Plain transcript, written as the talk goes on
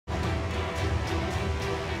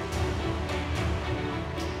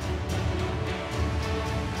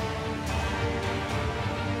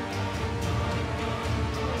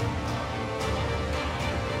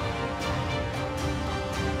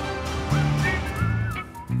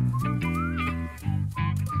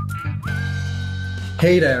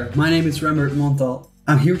Hey there, my name is Rembert Montald.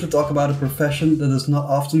 I'm here to talk about a profession that does not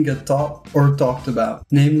often get taught or talked about,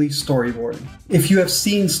 namely storyboarding. If you have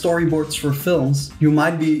seen storyboards for films, you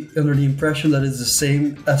might be under the impression that it's the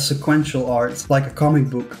same as sequential art, like a comic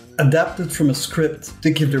book, adapted from a script to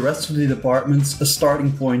give the rest of the departments a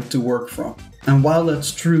starting point to work from. And while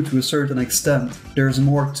that's true to a certain extent, there's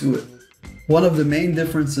more to it. One of the main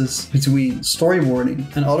differences between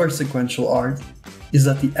storyboarding and other sequential art is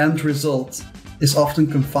that the end result is often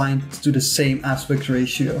confined to the same aspect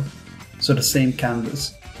ratio, so the same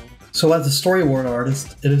canvas. So as a storyboard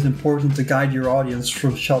artist, it is important to guide your audience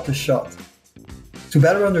from shot to shot. To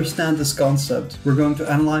better understand this concept, we're going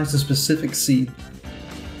to analyze a specific scene.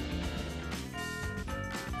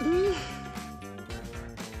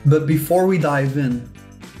 But before we dive in,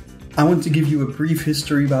 I want to give you a brief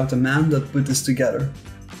history about the man that put this together.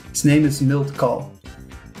 His name is Milt Kahl.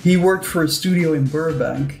 He worked for a studio in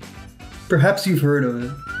Burbank. Perhaps you've heard of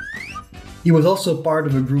it. He was also part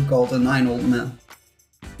of a group called the 9 Old Men.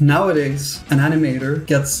 Nowadays, an animator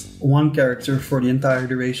gets one character for the entire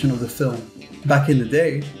duration of the film. Back in the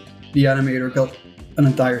day, the animator got an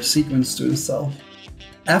entire sequence to himself.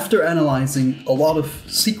 After analyzing a lot of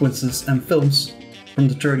sequences and films from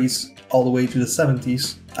the 30s all the way to the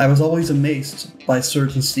 70s, I was always amazed by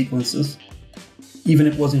certain sequences. Even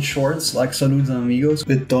if it was in shorts like Saludos Amigos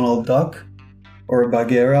with Donald Duck, or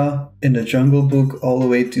Bagheera in the Jungle Book all the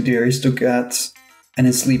way to the Aristocats, and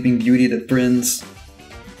in Sleeping Beauty the Prince.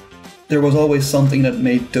 There was always something that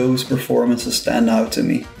made those performances stand out to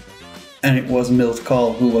me. And it was Milt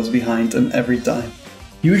Kahl who was behind them every time.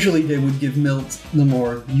 Usually they would give Milt the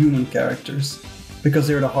more human characters, because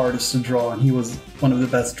they're the hardest to draw and he was one of the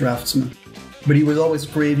best draftsmen. But he was always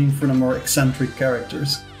craving for the more eccentric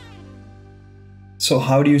characters. So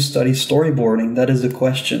how do you study storyboarding? That is the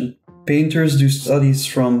question. Painters do studies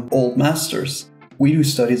from old masters. We do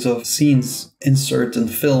studies of scenes in certain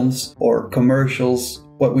films or commercials,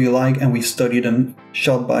 what we like, and we study them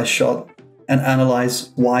shot by shot and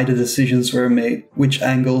analyze why the decisions were made, which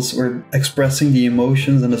angles were expressing the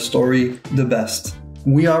emotions and the story the best.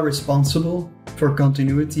 We are responsible for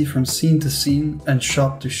continuity from scene to scene and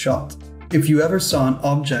shot to shot. If you ever saw an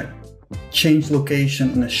object change location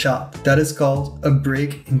in a shot, that is called a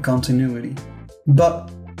break in continuity.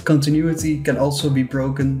 But continuity can also be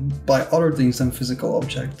broken by other things than physical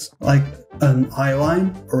objects, like an eye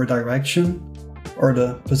line or a direction or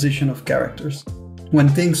the position of characters. When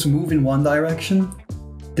things move in one direction,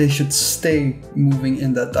 they should stay moving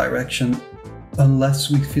in that direction unless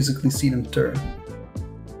we physically see them turn.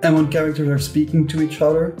 And when characters are speaking to each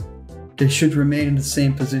other, they should remain in the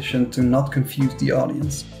same position to not confuse the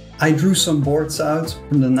audience. I drew some boards out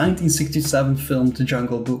from the 1967 film The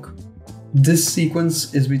Jungle Book. This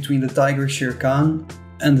sequence is between the tiger Shere Khan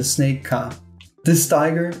and the snake Kaa. This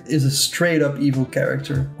tiger is a straight up evil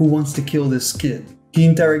character who wants to kill this kid. He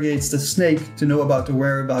interrogates the snake to know about the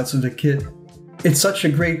whereabouts of the kid. It's such a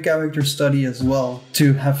great character study as well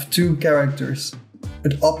to have two characters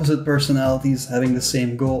with opposite personalities having the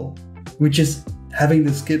same goal, which is having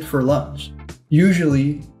this kid for lunch.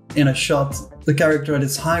 Usually in a shot, the character that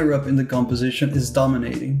is higher up in the composition is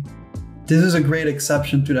dominating. This is a great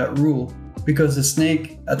exception to that rule, because the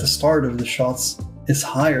snake at the start of the shots is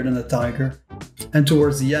higher than the tiger, and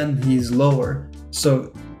towards the end he is lower,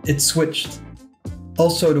 so it switched.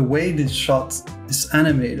 Also, the way this shot is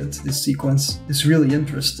animated, this sequence, is really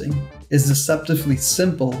interesting. It's deceptively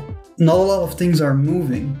simple. Not a lot of things are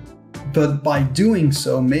moving, but by doing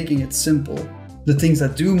so, making it simple, the things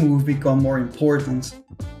that do move become more important,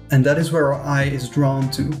 and that is where our eye is drawn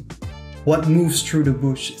to. What moves through the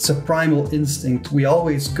bush? It's a primal instinct. We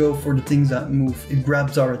always go for the things that move. It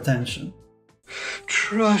grabs our attention.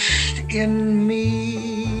 Trust in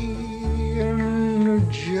me,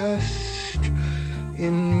 and just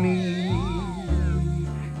in me.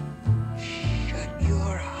 Shut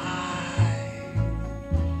your eyes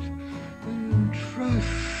and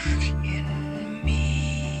trust in me.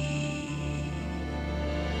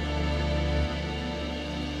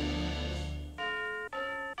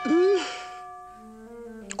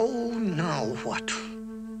 Oh, now what?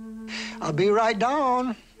 I'll be right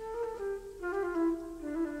down.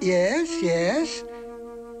 Yes?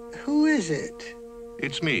 Who is it?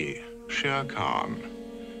 It's me, Shere Khan.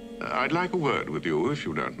 I'd like a word with you, if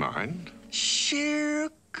you don't mind. Shere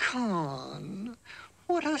Khan.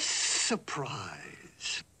 What a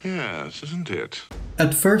surprise. Yes, isn't it?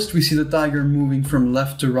 At first we see the tiger moving from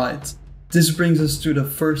left to right. This brings us to the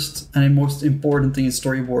first and most important thing in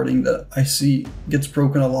storyboarding that I see gets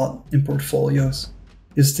broken a lot in portfolios,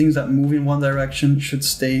 is things that move in one direction should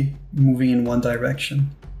stay moving in one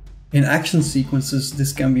direction. In action sequences,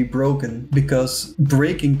 this can be broken because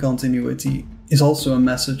breaking continuity is also a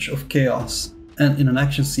message of chaos. And in an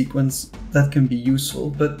action sequence, that can be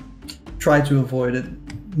useful, but try to avoid it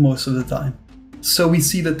most of the time. So we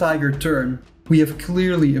see the tiger turn. We have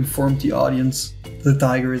clearly informed the audience the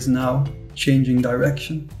tiger is now changing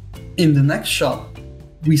direction. In the next shot,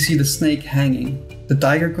 we see the snake hanging. The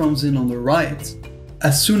tiger comes in on the right.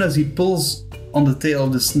 As soon as he pulls on the tail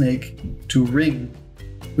of the snake to ring,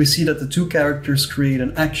 we see that the two characters create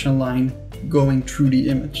an action line going through the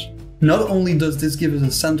image. Not only does this give us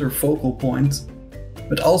a center focal point,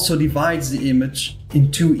 but also divides the image in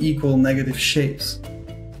two equal negative shapes.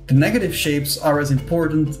 The negative shapes are as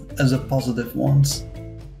important as the positive ones.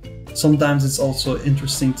 Sometimes it's also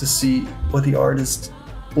interesting to see what the artist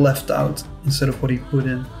left out instead of what he put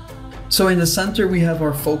in. So in the center we have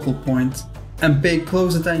our focal point, and pay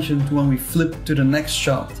close attention to when we flip to the next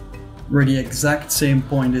shot, where the exact same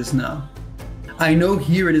point is now. I know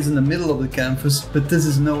here it is in the middle of the canvas, but this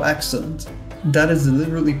is no accident. That is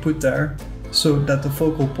deliberately put there so that the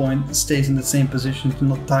focal point stays in the same position to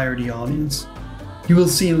not tire the audience. You will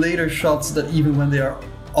see in later shots that even when they are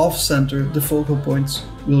off-center, the focal points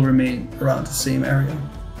will remain around the same area.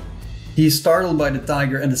 He is startled by the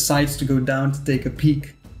tiger and decides to go down to take a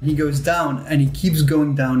peek. He goes down and he keeps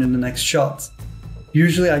going down in the next shot.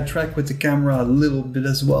 Usually I track with the camera a little bit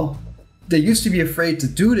as well. They used to be afraid to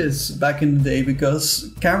do this back in the day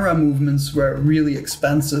because camera movements were really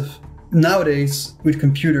expensive. Nowadays, with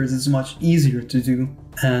computers, it's much easier to do,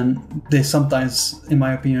 and they sometimes, in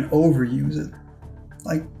my opinion, overuse it,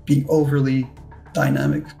 like being overly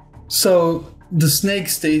dynamic. So the snake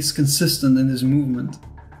stays consistent in his movement.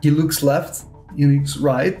 He looks left, he looks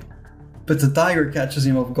right, but the tiger catches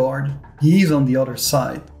him off guard. He's on the other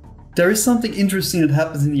side. There is something interesting that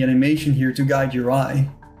happens in the animation here to guide your eye.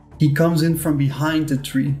 He comes in from behind the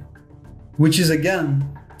tree, which is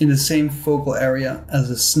again in the same focal area as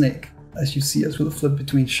the snake, as you see as we'll flip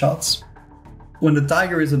between shots. When the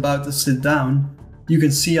tiger is about to sit down, you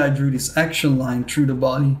can see I drew this action line through the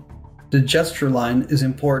body. The gesture line is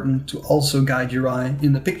important to also guide your eye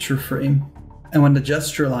in the picture frame. And when the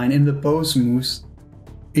gesture line in the pose moves,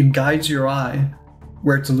 it guides your eye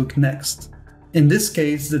where to look next. In this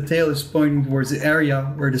case, the tail is pointing towards the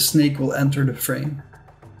area where the snake will enter the frame.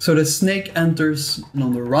 So the snake enters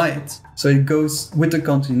on the right, so it goes with the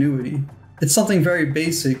continuity. It's something very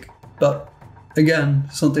basic, but again,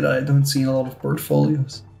 something that I don't see in a lot of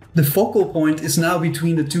portfolios. The focal point is now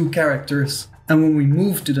between the two characters, and when we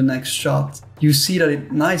move to the next shot, you see that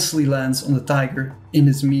it nicely lands on the tiger in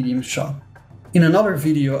this medium shot. In another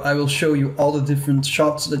video, I will show you all the different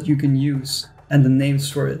shots that you can use and the names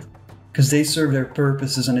for it, because they serve their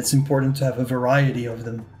purposes and it's important to have a variety of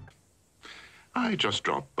them. I just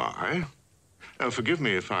dropped by. Forgive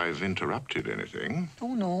me if I've interrupted anything.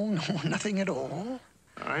 Oh, no, nothing at all.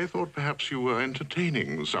 I thought perhaps you were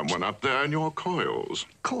entertaining someone up there in your coils.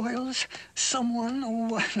 Coils? Someone?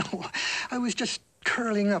 Oh, no. I was just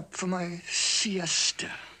curling up for my siesta.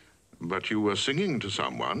 But you were singing to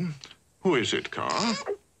someone. Who is it, Carl?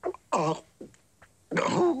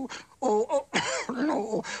 No.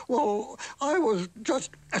 Well, I was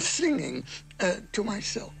just singing to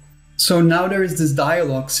myself. So now there is this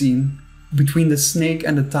dialogue scene between the snake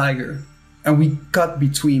and the tiger, and we cut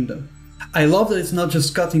between them. I love that it's not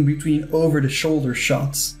just cutting between over-the-shoulder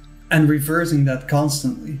shots and reversing that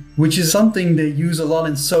constantly, which is something they use a lot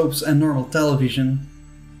in soaps and normal television.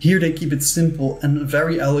 Here they keep it simple and a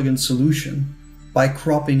very elegant solution by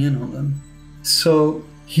cropping in on them. So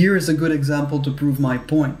here is a good example to prove my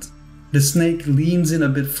point. The snake leans in a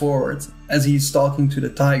bit forward as he is talking to the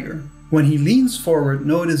tiger. When he leans forward,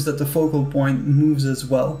 notice that the focal point moves as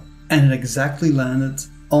well, and it exactly landed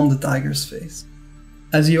on the tiger's face.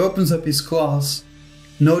 As he opens up his claws,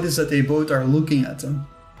 notice that they both are looking at him.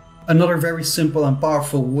 Another very simple and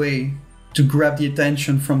powerful way to grab the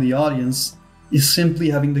attention from the audience is simply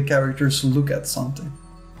having the characters look at something.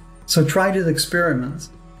 So try this experiment.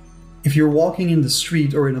 If you're walking in the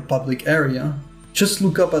street or in a public area, just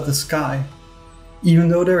look up at the sky. Even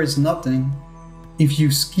though there is nothing, if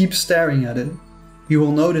you keep staring at it, you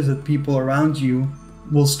will notice that people around you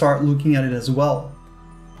will start looking at it as well.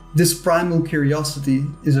 This primal curiosity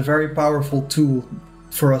is a very powerful tool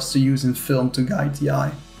for us to use in film to guide the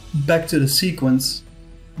eye. Back to the sequence,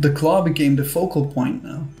 the claw became the focal point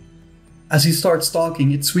now. As he starts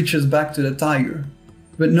talking, it switches back to the tiger.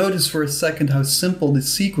 But notice for a second how simple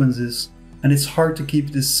this sequence is, and it's hard to keep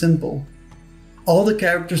this simple. All the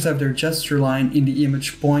characters have their gesture line in the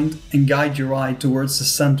image point and guide your eye towards the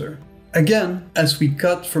center. Again, as we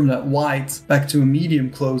cut from that wide back to a medium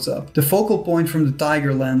close-up, the focal point from the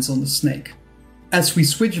tiger lands on the snake. As we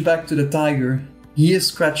switch back to the tiger, he is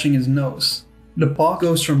scratching his nose. The paw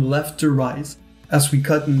goes from left to right as we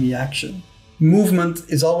cut in the action. Movement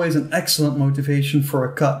is always an excellent motivation for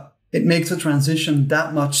a cut. It makes a transition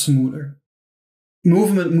that much smoother.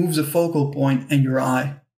 Movement moves the focal point and your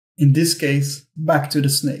eye. In this case, back to the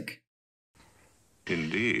snake.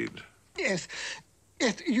 Indeed. Yes,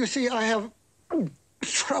 you see, I have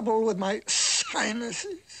trouble with my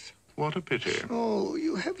sinuses. What a pity. Oh,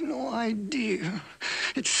 you have no idea.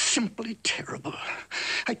 It's simply terrible.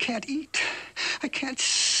 I can't eat. I can't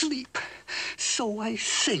sleep. So I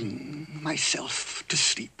sing myself to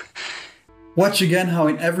sleep. Watch again how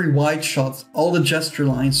in every wide shot, all the gesture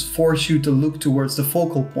lines force you to look towards the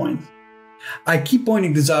focal point. I keep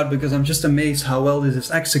pointing this out because I'm just amazed how well this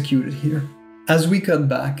is executed here. As we cut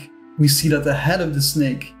back, we see that the head of the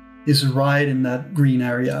snake is right in that green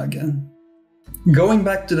area again. Going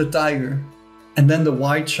back to the tiger, and then the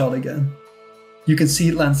wide shot again. You can see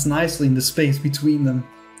it lands nicely in the space between them.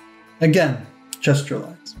 Again, gesture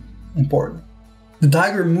lines. Important. The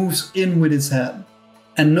tiger moves in with its head.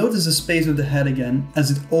 And notice the space of the head again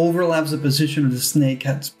as it overlaps the position of the snake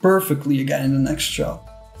head perfectly again in the next shot.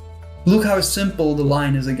 Look how simple the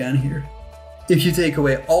line is again here. If you take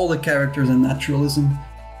away all the characters and naturalism,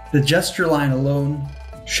 the gesture line alone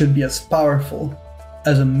should be as powerful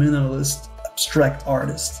as a minimalist abstract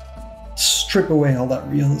artist. Strip away all that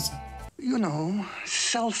realism. You know,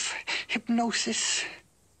 self-hypnosis.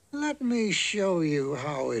 Let me show you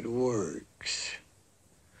how it works.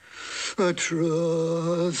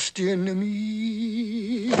 Trust in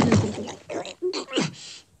me.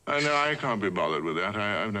 No, I can't be bothered with that.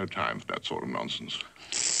 I have no time for that sort of nonsense.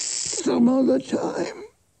 Some other time,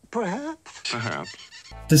 perhaps. Perhaps.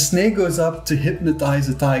 The snake goes up to hypnotize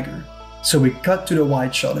the tiger, so we cut to the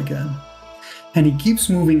wide shot again. And he keeps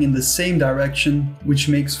moving in the same direction, which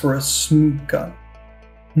makes for a smooth cut.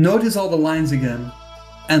 Notice all the lines again,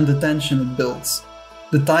 and the tension it builds.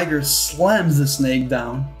 The tiger slams the snake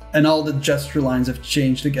down, and all the gesture lines have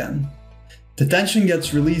changed again. The tension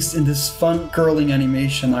gets released in this fun curling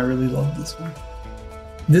animation. I really love this one.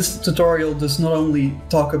 This tutorial does not only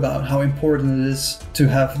talk about how important it is to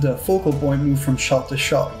have the focal point move from shot to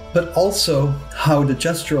shot, but also how the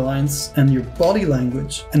gesture lines and your body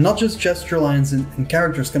language, and not just gesture lines and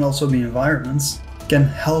characters, can also be environments, can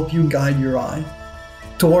help you guide your eye.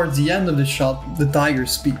 Towards the end of the shot, the tiger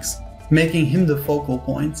speaks, making him the focal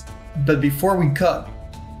point. But before we cut,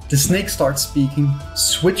 the snake starts speaking,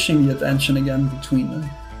 switching the attention again between them.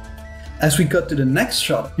 As we cut to the next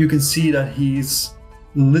shot, you can see that he's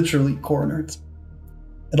literally cornered.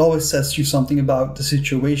 It always says you something about the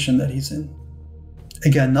situation that he's in.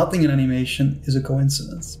 Again, nothing in animation is a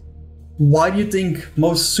coincidence. Why do you think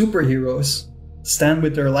most superheroes stand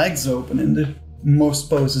with their legs open in the most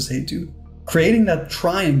poses they do? Creating that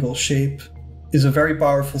triangle shape is a very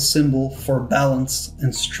powerful symbol for balance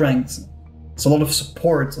and strength. It's a lot of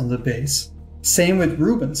support on the base. Same with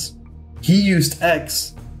Rubens. He used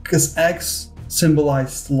X because X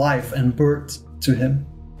symbolized life and birth to him.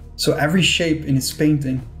 So every shape in his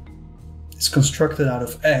painting is constructed out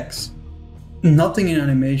of X. Nothing in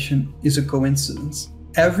animation is a coincidence.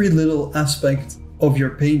 Every little aspect of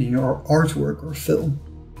your painting or artwork or film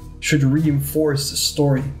should reinforce the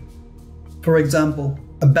story. For example,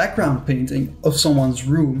 a background painting of someone's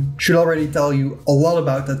room should already tell you a lot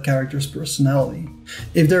about that character's personality.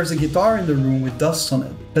 If there's a guitar in the room with dust on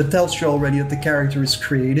it, that tells you already that the character is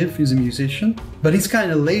creative, he's a musician, but he's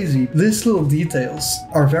kind of lazy. These little details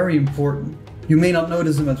are very important. You may not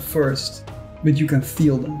notice them at first, but you can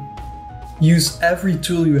feel them. Use every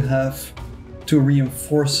tool you have to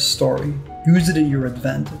reinforce the story. Use it in your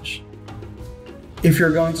advantage. If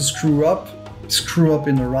you're going to screw up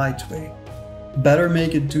in the right way. Better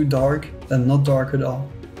make it too dark than not dark at all.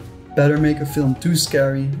 Better make a film too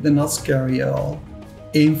scary than not scary at all.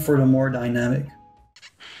 Aim for the more dynamic.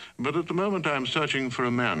 But at the moment I'm searching for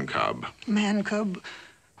a man cub. Man cub?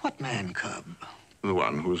 What man cub? The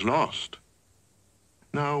one who's lost.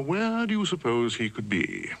 Now, where do you suppose he could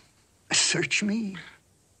be? Search me?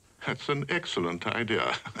 That's an excellent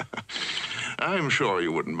idea. I'm sure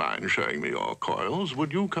you wouldn't mind showing me your coils,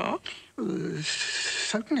 would you, Carl?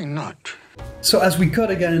 Certainly not. So as we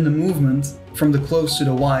cut again in the movement, from the close to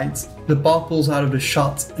the wide, the paw pulls out of the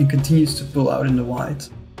shot and continues to pull out in the wide.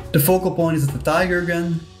 The focal point is at the tiger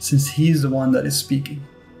again, since he's the one that is speaking.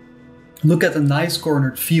 Look at the nice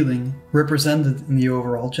cornered feeling represented in the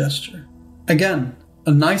overall gesture. Again,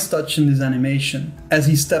 A nice touch in this animation, as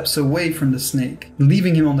he steps away from the snake,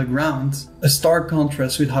 leaving him on the ground, a stark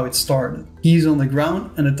contrast with how it started. He is on the ground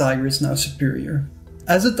and the tiger is now superior.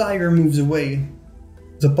 As the tiger moves away,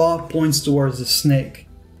 the paw points towards the snake,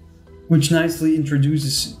 which nicely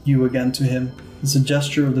introduces you again to him, as the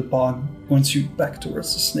gesture of the paw points you back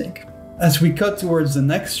towards the snake. As we cut towards the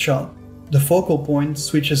next shot, the focal point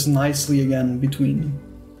switches nicely again between them.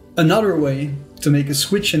 Another way to make a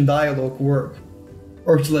switch in dialogue work,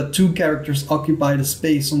 or to let two characters occupy the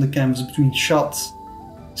space on the canvas between shots,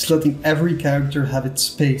 is letting every character have its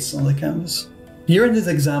space on the canvas. Here in this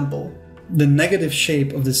example, the negative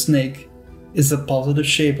shape of the snake is the positive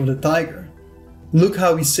shape of the tiger. Look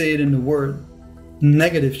how we say it in the word,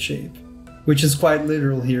 negative shape, which is quite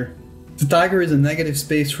literal here. The tiger is a negative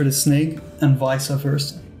space for the snake and vice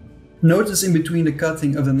versa. Notice in between the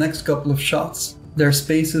cutting of the next couple of shots, their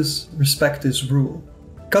spaces respect this rule.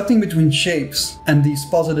 Cutting between shapes and these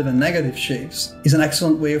positive and negative shapes is an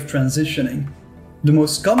excellent way of transitioning. The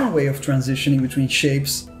most common way of transitioning between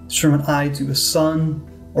shapes is from an eye to a sun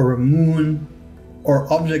or a moon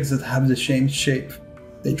or objects that have the same shape.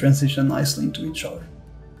 They transition nicely into each other.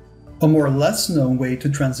 A more less known way to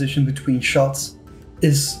transition between shots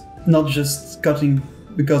is not just cutting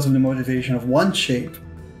because of the motivation of one shape,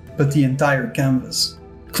 but the entire canvas.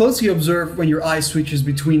 Closely observe when your eye switches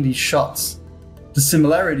between these shots. The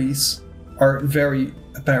similarities are very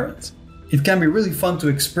apparent. It can be really fun to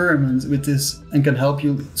experiment with this and can help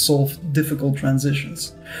you solve difficult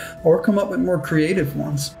transitions, or come up with more creative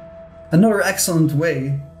ones. Another excellent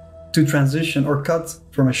way to transition or cut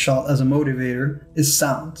from a shot as a motivator is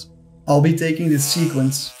sound. I'll be taking this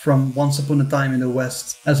sequence from Once Upon a Time in the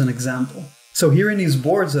West as an example. So here in these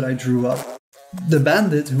boards that I drew up, the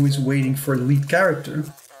bandit who is waiting for the lead character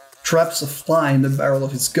traps a fly in the barrel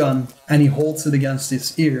of his gun and he holds it against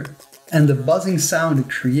his ear. And the buzzing sound it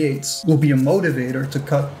creates will be a motivator to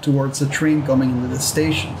cut towards the train coming into the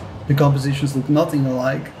station. The compositions look nothing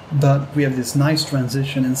alike, but we have this nice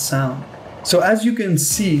transition in sound. So as you can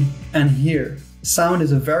see and hear, sound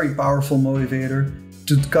is a very powerful motivator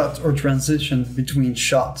to cut or transition between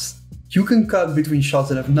shots. You can cut between shots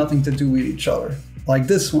that have nothing to do with each other, like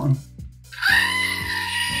this one.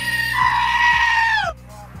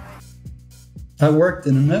 That worked,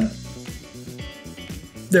 didn't it?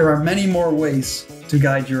 There are many more ways to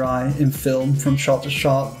guide your eye in film from shot to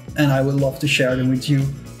shot, and I would love to share them with you,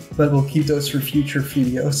 but we'll keep those for future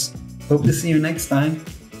videos. Hope to see you next time.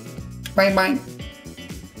 Bye bye.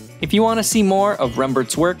 If you want to see more of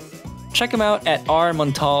Rembert's work, check him out at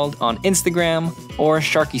Montald on Instagram or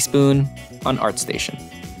Sharky Spoon on ArtStation.